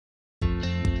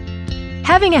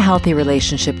Having a healthy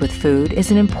relationship with food is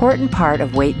an important part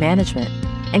of weight management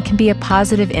and can be a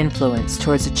positive influence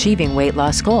towards achieving weight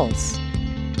loss goals.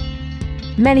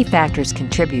 Many factors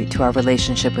contribute to our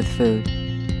relationship with food.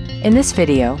 In this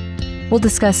video, we'll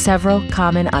discuss several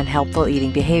common unhelpful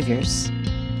eating behaviors.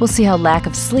 We'll see how lack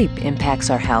of sleep impacts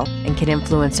our health and can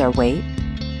influence our weight,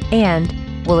 and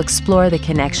we'll explore the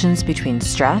connections between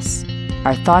stress,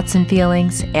 our thoughts and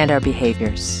feelings, and our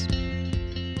behaviors.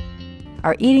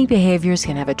 Our eating behaviors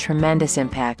can have a tremendous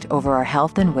impact over our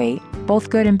health and weight, both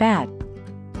good and bad.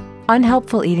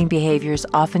 Unhelpful eating behaviors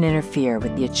often interfere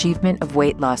with the achievement of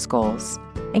weight loss goals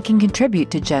and can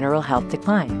contribute to general health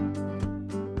decline.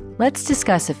 Let's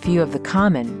discuss a few of the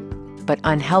common but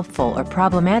unhelpful or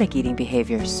problematic eating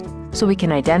behaviors so we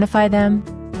can identify them,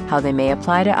 how they may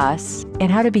apply to us,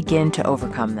 and how to begin to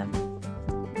overcome them.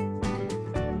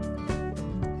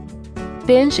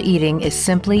 Binge eating is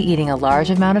simply eating a large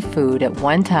amount of food at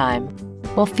one time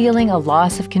while feeling a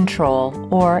loss of control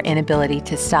or inability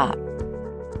to stop.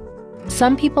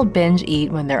 Some people binge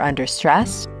eat when they're under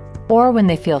stress or when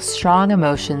they feel strong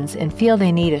emotions and feel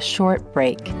they need a short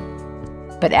break.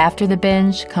 But after the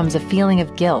binge comes a feeling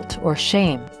of guilt or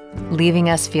shame, leaving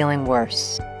us feeling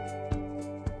worse.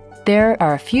 There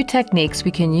are a few techniques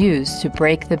we can use to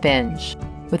break the binge,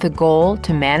 with a goal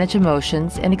to manage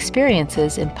emotions and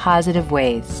experiences in positive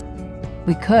ways.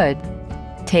 We could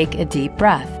take a deep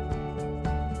breath,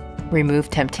 remove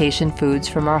temptation foods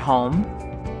from our home,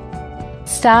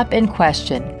 stop and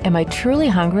question, am I truly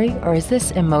hungry or is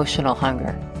this emotional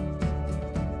hunger?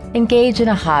 Engage in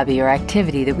a hobby or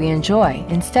activity that we enjoy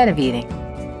instead of eating.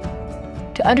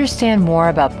 To understand more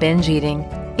about binge eating,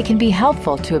 it can be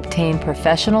helpful to obtain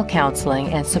professional counseling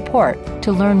and support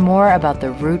to learn more about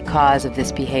the root cause of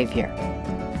this behavior.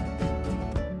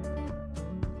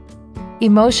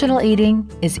 Emotional eating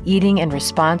is eating in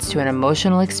response to an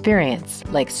emotional experience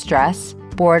like stress,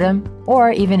 boredom,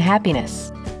 or even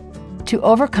happiness. To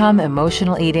overcome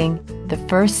emotional eating, the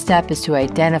first step is to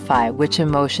identify which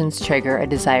emotions trigger a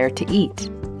desire to eat.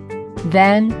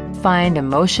 Then, find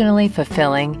emotionally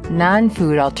fulfilling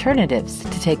non-food alternatives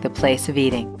to take the place of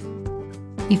eating.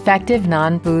 Effective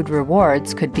non-food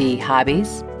rewards could be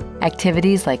hobbies,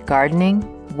 activities like gardening,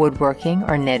 woodworking,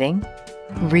 or knitting,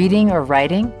 reading or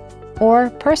writing, or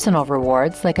personal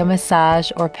rewards like a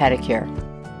massage or pedicure.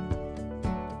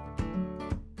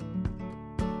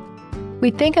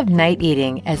 We think of night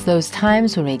eating as those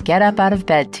times when we get up out of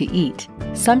bed to eat,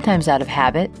 sometimes out of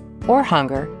habit or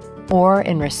hunger, or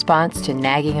in response to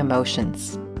nagging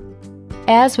emotions.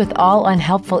 As with all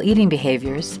unhelpful eating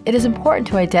behaviors, it is important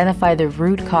to identify the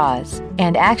root cause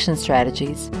and action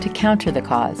strategies to counter the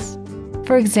cause.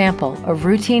 For example, a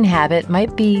routine habit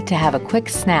might be to have a quick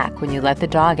snack when you let the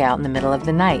dog out in the middle of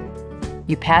the night.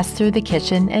 You pass through the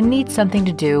kitchen and need something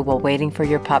to do while waiting for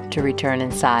your pup to return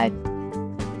inside.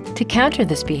 To counter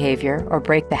this behavior or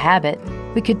break the habit,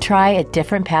 we could try a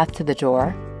different path to the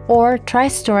door, or try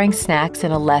storing snacks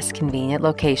in a less convenient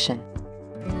location.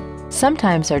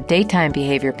 Sometimes our daytime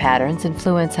behavior patterns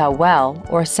influence how well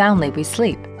or soundly we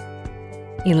sleep.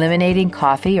 Eliminating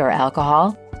coffee or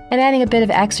alcohol and adding a bit of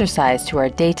exercise to our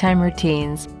daytime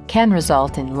routines can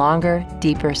result in longer,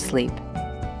 deeper sleep.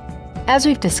 As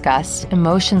we've discussed,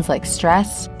 emotions like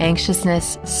stress,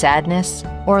 anxiousness, sadness,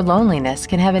 or loneliness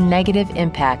can have a negative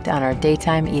impact on our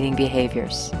daytime eating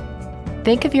behaviors.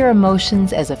 Think of your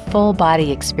emotions as a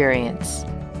full-body experience.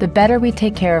 The better we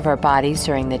take care of our bodies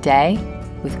during the day,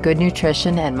 with good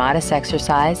nutrition and modest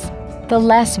exercise, the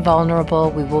less vulnerable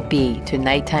we will be to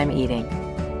nighttime eating.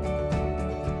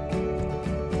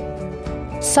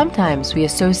 Sometimes we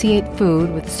associate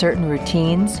food with certain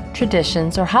routines,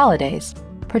 traditions, or holidays,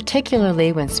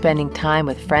 particularly when spending time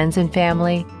with friends and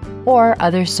family or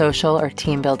other social or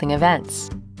team-building events.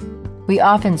 We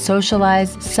often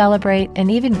socialize, celebrate, and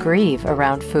even grieve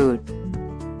around food.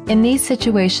 In these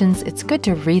situations, it's good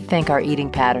to rethink our eating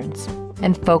patterns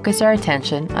and focus our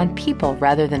attention on people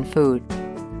rather than food.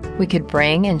 We could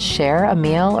bring and share a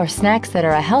meal or snacks that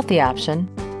are a healthy option,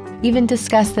 even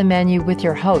discuss the menu with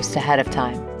your host ahead of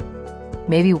time.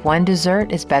 Maybe one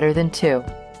dessert is better than two.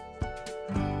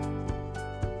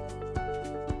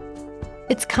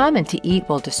 It's common to eat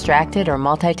while distracted or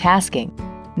multitasking.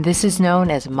 This is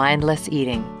known as mindless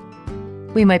eating.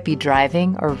 We might be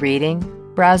driving or reading,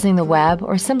 browsing the web,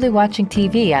 or simply watching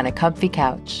TV on a comfy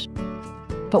couch.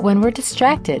 But when we're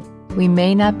distracted, we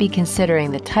may not be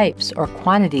considering the types or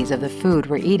quantities of the food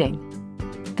we're eating.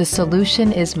 The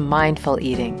solution is mindful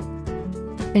eating.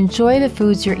 Enjoy the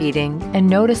foods you're eating and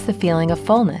notice the feeling of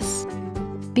fullness.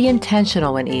 Be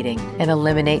intentional when eating and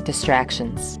eliminate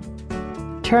distractions.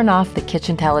 Turn off the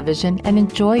kitchen television and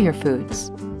enjoy your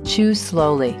foods. Chew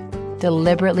slowly,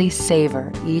 deliberately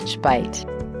savor each bite,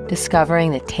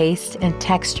 discovering the taste and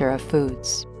texture of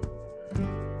foods.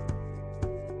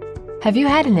 Have you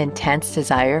had an intense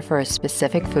desire for a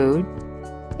specific food?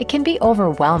 It can be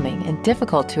overwhelming and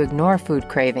difficult to ignore food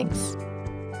cravings.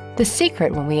 The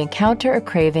secret when we encounter a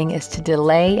craving is to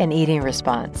delay an eating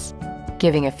response,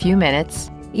 giving a few minutes,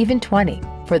 even 20,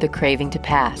 for the craving to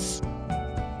pass.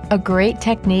 A great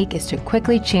technique is to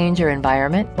quickly change your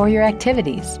environment or your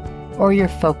activities, or your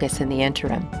focus in the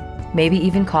interim. Maybe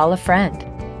even call a friend.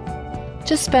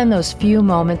 Just spend those few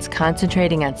moments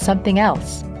concentrating on something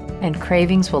else, and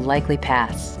cravings will likely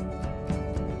pass.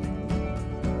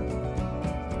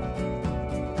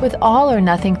 With all or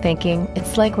nothing thinking,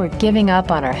 it's like we're giving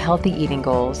up on our healthy eating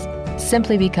goals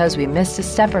simply because we missed a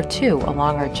step or two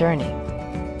along our journey.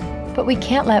 But we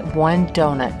can't let one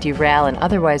donut derail an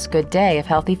otherwise good day of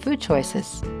healthy food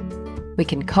choices. We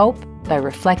can cope by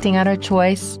reflecting on our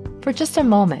choice for just a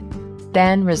moment,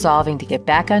 then resolving to get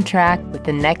back on track with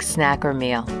the next snack or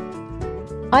meal.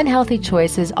 Unhealthy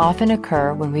choices often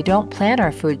occur when we don't plan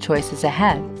our food choices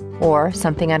ahead or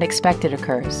something unexpected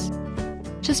occurs.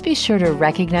 Just be sure to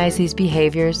recognize these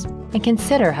behaviors and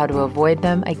consider how to avoid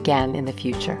them again in the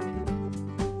future.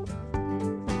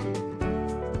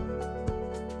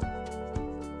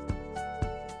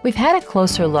 We've had a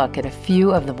closer look at a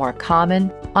few of the more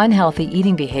common, unhealthy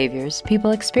eating behaviors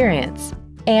people experience,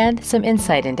 and some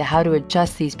insight into how to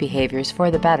adjust these behaviors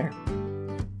for the better.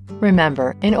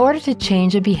 Remember, in order to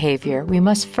change a behavior, we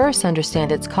must first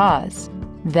understand its cause,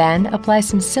 then apply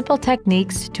some simple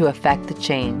techniques to effect the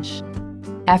change.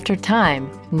 After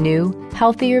time, new,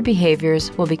 healthier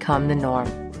behaviors will become the norm.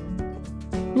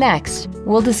 Next,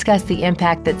 we'll discuss the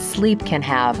impact that sleep can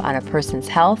have on a person's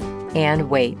health and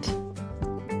weight.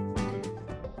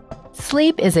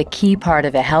 Sleep is a key part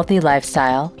of a healthy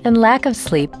lifestyle, and lack of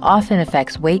sleep often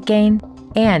affects weight gain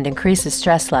and increases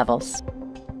stress levels.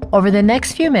 Over the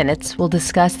next few minutes, we'll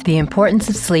discuss the importance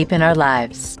of sleep in our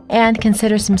lives and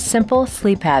consider some simple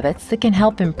sleep habits that can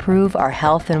help improve our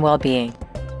health and well-being.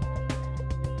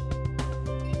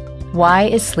 Why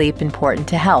is sleep important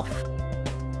to health?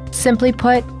 Simply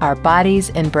put, our bodies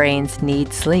and brains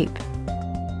need sleep.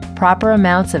 Proper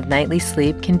amounts of nightly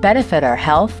sleep can benefit our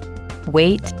health,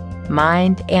 weight,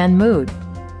 mind, and mood.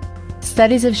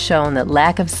 Studies have shown that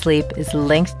lack of sleep is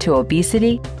linked to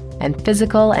obesity and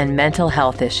physical and mental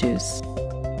health issues.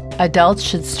 Adults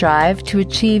should strive to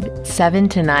achieve 7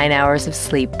 to 9 hours of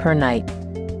sleep per night.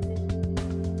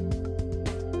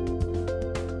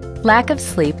 Lack of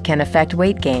sleep can affect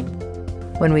weight gain.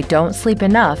 When we don't sleep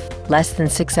enough, less than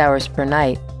 6 hours per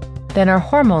night, then our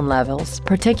hormone levels,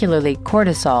 particularly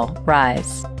cortisol,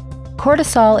 rise.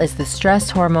 Cortisol is the stress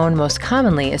hormone most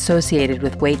commonly associated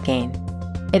with weight gain.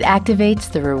 It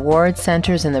activates the reward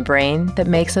centers in the brain that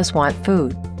makes us want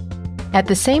food. At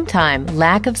the same time,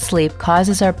 lack of sleep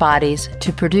causes our bodies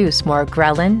to produce more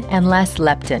ghrelin and less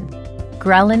leptin.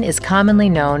 Ghrelin is commonly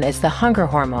known as the hunger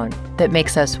hormone that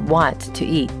makes us want to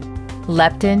eat.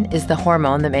 Leptin is the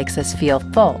hormone that makes us feel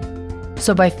full.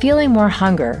 So by feeling more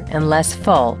hunger and less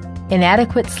full,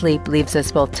 inadequate sleep leaves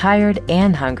us both tired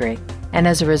and hungry, and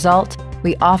as a result,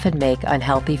 we often make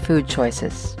unhealthy food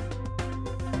choices.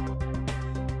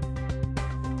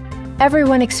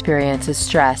 Everyone experiences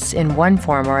stress in one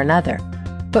form or another,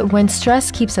 but when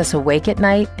stress keeps us awake at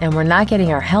night and we're not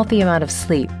getting our healthy amount of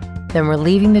sleep, then we're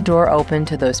leaving the door open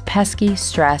to those pesky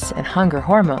stress and hunger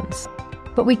hormones.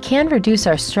 But we can reduce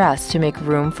our stress to make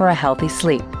room for a healthy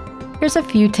sleep. Here's a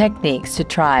few techniques to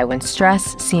try when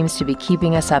stress seems to be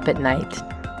keeping us up at night.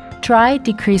 Try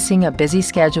decreasing a busy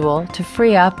schedule to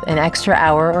free up an extra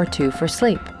hour or two for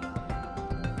sleep.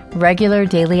 Regular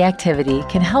daily activity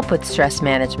can help with stress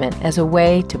management as a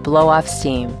way to blow off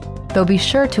steam, though be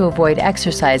sure to avoid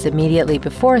exercise immediately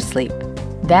before sleep.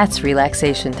 That's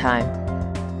relaxation time.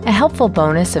 A helpful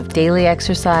bonus of daily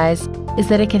exercise is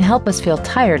that it can help us feel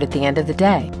tired at the end of the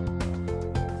day.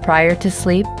 Prior to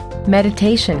sleep,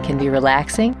 meditation can be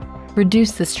relaxing,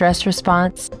 reduce the stress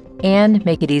response, and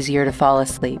make it easier to fall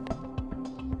asleep.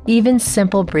 Even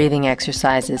simple breathing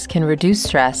exercises can reduce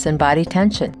stress and body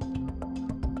tension.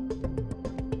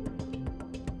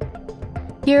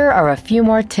 Here are a few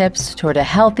more tips toward a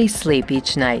healthy sleep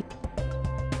each night.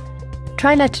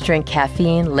 Try not to drink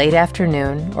caffeine late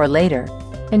afternoon or later,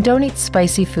 and don't eat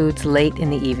spicy foods late in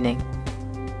the evening.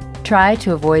 Try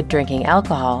to avoid drinking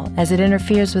alcohol as it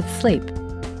interferes with sleep.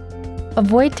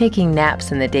 Avoid taking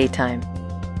naps in the daytime.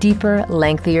 Deeper,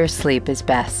 lengthier sleep is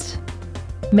best.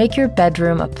 Make your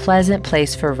bedroom a pleasant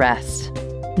place for rest,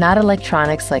 not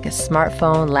electronics like a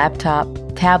smartphone, laptop,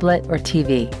 tablet, or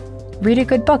TV. Read a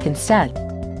good book instead.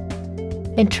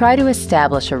 and try to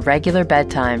establish a regular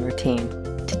bedtime routine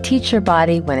to teach your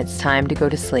body when it's time to go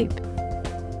to sleep.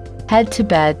 Head to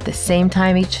bed the same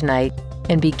time each night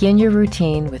and begin your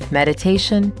routine with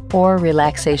meditation or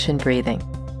relaxation breathing.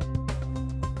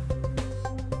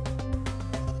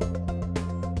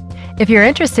 If you're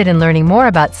interested in learning more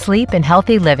about sleep and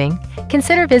healthy living,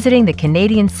 consider visiting the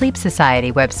Canadian Sleep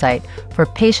Society website for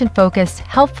patient-focused,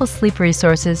 helpful sleep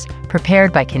resources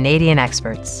prepared by Canadian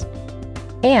experts.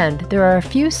 And there are a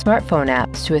few smartphone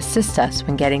apps to assist us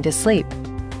when getting to sleep.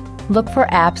 Look for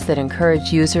apps that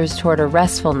encourage users toward a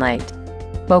restful night,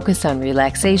 focus on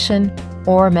relaxation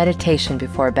or meditation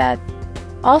before bed.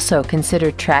 Also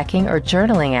consider tracking or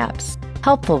journaling apps,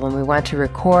 helpful when we want to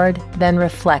record, then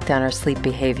reflect on our sleep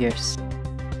behaviors.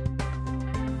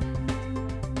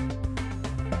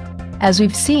 As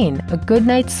we've seen, a good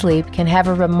night's sleep can have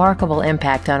a remarkable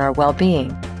impact on our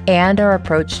well-being and our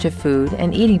approach to food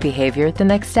and eating behavior the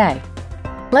next day.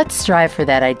 Let's strive for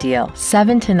that ideal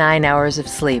 7 to 9 hours of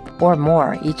sleep or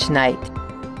more each night,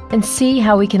 and see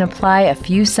how we can apply a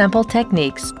few simple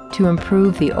techniques to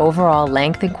improve the overall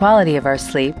length and quality of our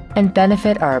sleep and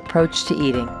benefit our approach to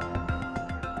eating.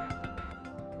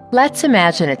 Let's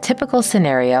imagine a typical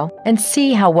scenario and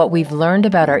see how what we've learned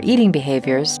about our eating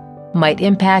behaviors might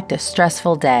impact a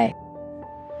stressful day.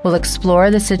 We'll explore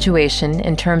the situation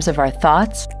in terms of our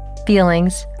thoughts,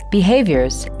 feelings,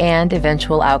 behaviors, and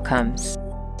eventual outcomes.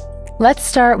 Let's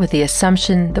start with the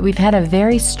assumption that we've had a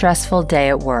very stressful day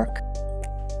at work.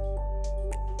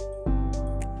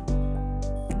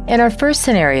 In our first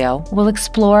scenario, we'll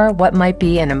explore what might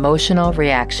be an emotional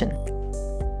reaction.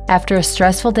 After a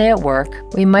stressful day at work,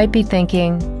 we might be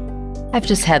thinking, "I've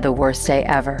just had the worst day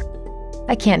ever.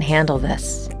 I can't handle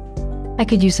this. I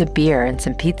could use a beer and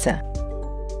some pizza.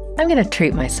 I'm going to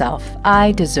treat myself.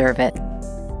 I deserve it."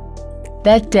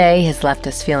 That day has left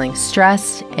us feeling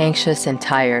stressed, anxious, and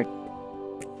tired.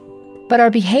 But our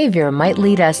behavior might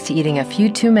lead us to eating a few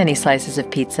too many slices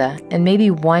of pizza and maybe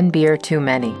one beer too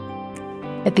many.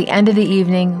 At the end of the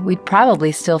evening, we'd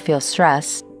probably still feel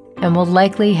stressed and will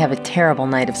likely have a terrible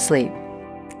night of sleep.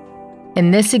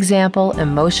 In this example,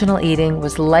 emotional eating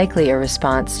was likely a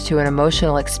response to an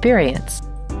emotional experience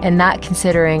and not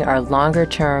considering our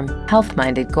longer-term,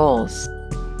 health-minded goals.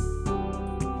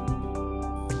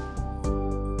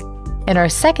 In our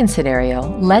second scenario,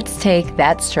 let's take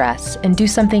that stress and do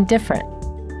something different.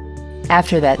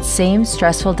 After that same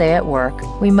stressful day at work,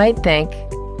 we might think,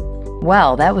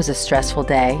 "Well, that was a stressful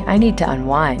day. I need to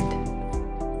unwind.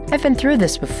 I've been through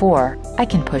this before. I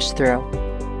can push through.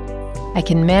 I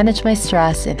can manage my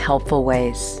stress in helpful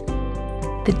ways."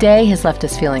 The day has left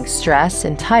us feeling stressed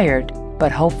and tired,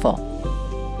 but hopeful.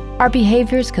 Our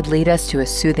behaviors could lead us to a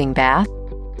soothing bath,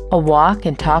 a walk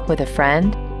and talk with a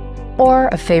friend, or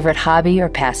a favorite hobby or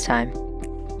pastime.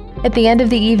 At the end of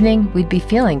the evening, we'd be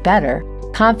feeling better,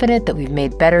 confident that we've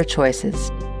made better choices,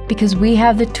 because we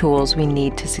have the tools we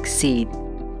need to succeed.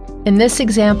 In this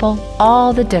example,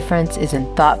 all the difference is in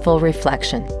thoughtful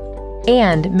reflection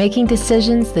and making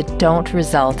decisions that don't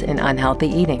result in unhealthy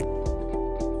eating.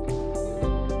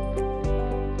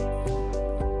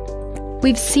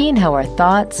 We've seen how our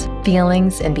thoughts,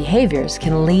 feelings, and behaviors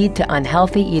can lead to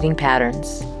unhealthy eating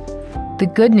patterns. The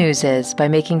good news is, by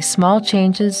making small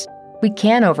changes, we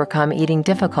can overcome eating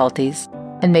difficulties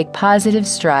and make positive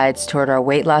strides toward our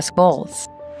weight loss goals.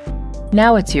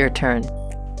 Now it's your turn.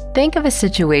 Think of a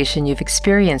situation you've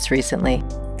experienced recently,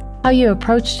 how you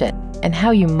approached it, and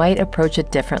how you might approach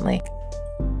it differently.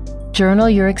 Journal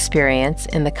your experience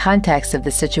in the context of the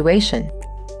situation,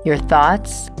 your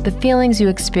thoughts, the feelings you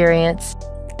experienced,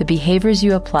 the behaviors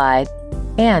you applied,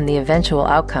 and the eventual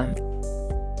outcome.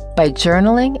 By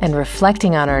journaling and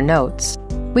reflecting on our notes,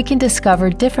 we can discover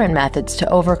different methods to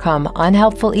overcome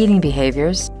unhelpful eating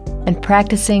behaviors and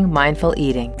practicing mindful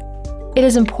eating. It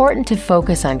is important to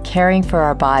focus on caring for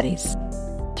our bodies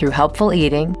through helpful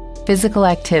eating, physical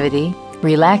activity,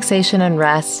 relaxation and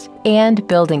rest, and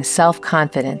building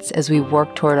self-confidence as we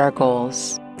work toward our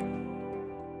goals.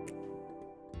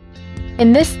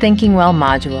 In this Thinking Well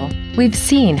module, we've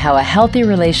seen how a healthy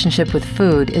relationship with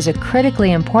food is a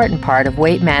critically important part of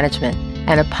weight management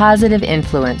and a positive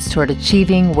influence toward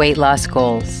achieving weight loss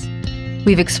goals.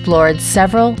 We've explored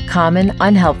several common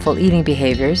unhelpful eating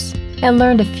behaviors and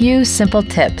learned a few simple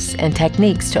tips and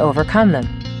techniques to overcome them.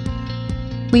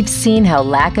 We've seen how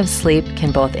lack of sleep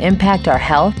can both impact our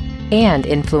health and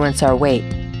influence our weight.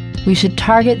 We should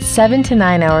target 7 to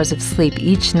 9 hours of sleep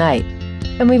each night,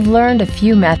 and we've learned a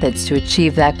few methods to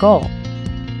achieve that goal.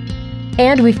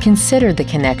 And we've considered the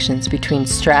connections between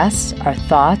stress, our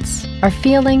thoughts, our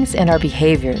feelings, and our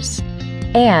behaviors,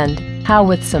 and how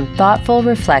with some thoughtful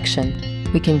reflection,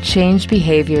 we can change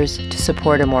behaviors to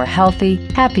support a more healthy,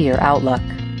 happier outlook.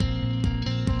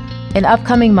 In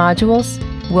upcoming modules,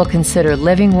 we'll consider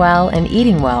living well and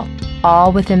eating well,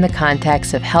 all within the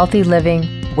context of healthy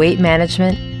living, weight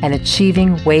management, and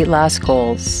achieving weight loss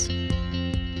goals.